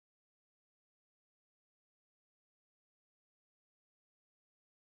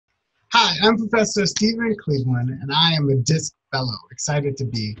Hi, I'm Professor Stephen Cleveland, and I am a DISC Fellow. Excited to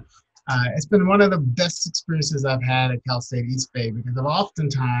be. It's been one of the best experiences I've had at Cal State East Bay because I've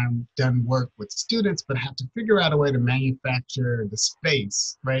oftentimes done work with students, but have to figure out a way to manufacture the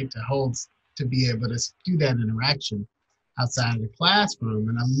space, right, to be able to do that interaction outside of the classroom.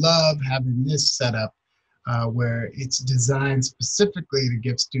 And I love having this setup where it's designed specifically to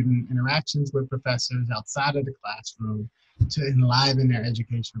give student interactions with professors outside of the classroom to enliven their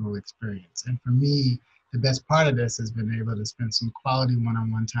educational experience. And for me, the best part of this has been able to spend some quality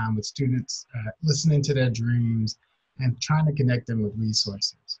one-on-one time with students, listening to their dreams and trying to connect them with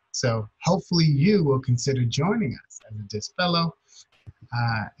resources. So hopefully you will consider joining us as a DISC Fellow,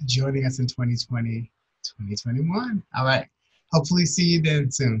 joining us in 2020, 2021. All right. Hopefully see you then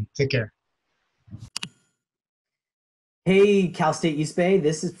soon. Take care. Hey, Cal State East Bay,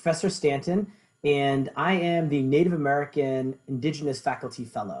 this is Professor Stanton, and I am the Native American Indigenous Faculty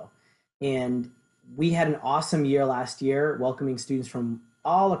Fellow. And we had an awesome year last year, welcoming students from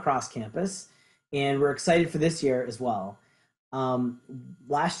all across campus, and we're excited for this year as well. Um,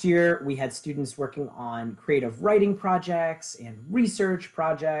 Last year, we had students working on creative writing projects and research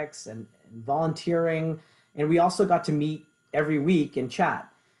projects and volunteering, and we also got to meet every week and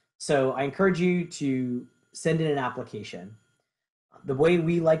chat. So I encourage you to send in an application. The way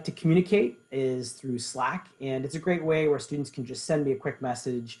we like to communicate is through Slack, and it's a great way where students can just send me a quick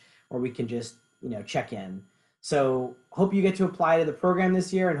message or we can just, check in. So hope you get to apply to the program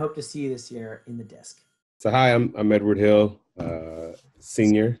this year and hope to see you this year in the DISC. So hi, I'm Edward Hill,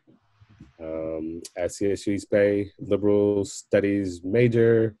 senior at CSU East Bay, liberal studies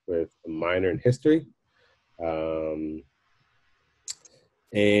major with a minor in history.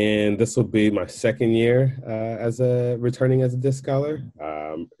 And this will be my second year returning as a DISC scholar.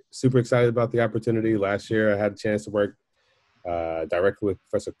 Super excited about the opportunity. Last year I had a chance to work directly with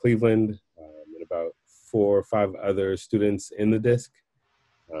Professor Cleveland and about 4 or 5 other students in the DISC.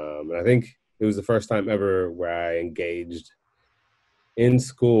 And I think it was the first time ever where I engaged in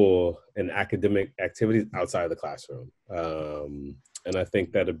school in academic activities outside of the classroom. And I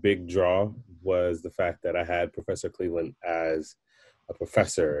think that a big draw was the fact that I had Professor Cleveland as a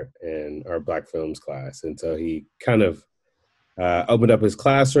professor in our Black Films class. And so he kind of opened up his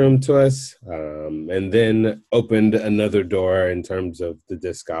classroom to us and then opened another door in terms of the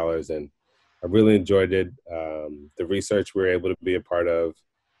DISC scholars. And I really enjoyed it. The research we were able to be a part of,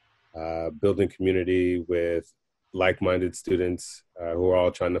 building community with like-minded students who are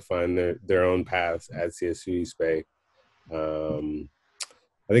all trying to find their own paths at CSU East Bay.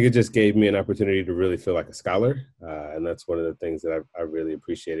 I think it just gave me an opportunity to really feel like a scholar. And that's one of the things that I really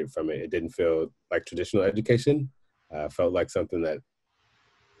appreciated from it. It didn't feel like traditional education. It felt like it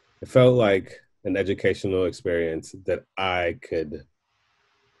felt like an educational experience that I could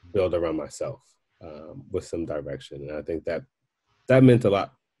build around myself with some direction. And I think that meant a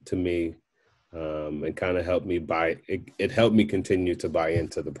lot to me and kind of helped me it helped me continue to buy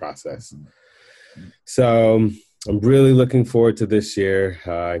into the process. So I'm really looking forward to this year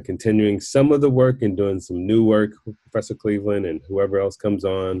and continuing some of the work and doing some new work with Professor Cleveland and whoever else comes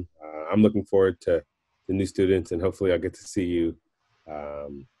on. I'm looking forward to the new students and hopefully I'll get to see you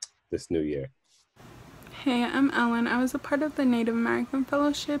this new year. Hey, I'm Ellen. I was a part of the Native American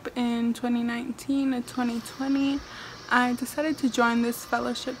Fellowship in 2019 and 2020. I decided to join this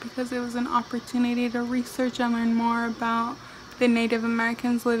fellowship because it was an opportunity to research and learn more about the Native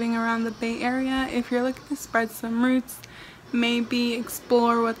Americans living around the Bay Area. If you're looking to spread some roots, maybe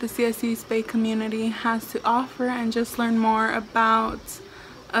explore what the CSU East Bay community has to offer and just learn more about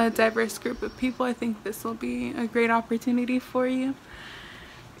a diverse group of people, I think this will be a great opportunity for you.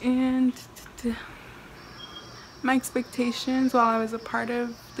 And my expectations while I was a part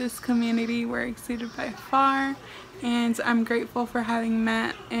of this community were exceeded by far, and I'm grateful for having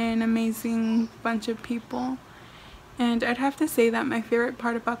met an amazing bunch of people. And I'd have to say that my favorite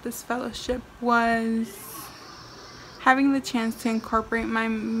part about this fellowship was having the chance to incorporate my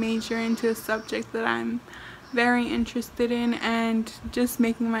major into a subject that I'm very interested in and just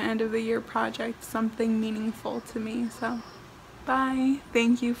making my end of the year project something meaningful to me. So bye.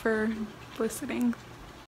 Thank you for listening.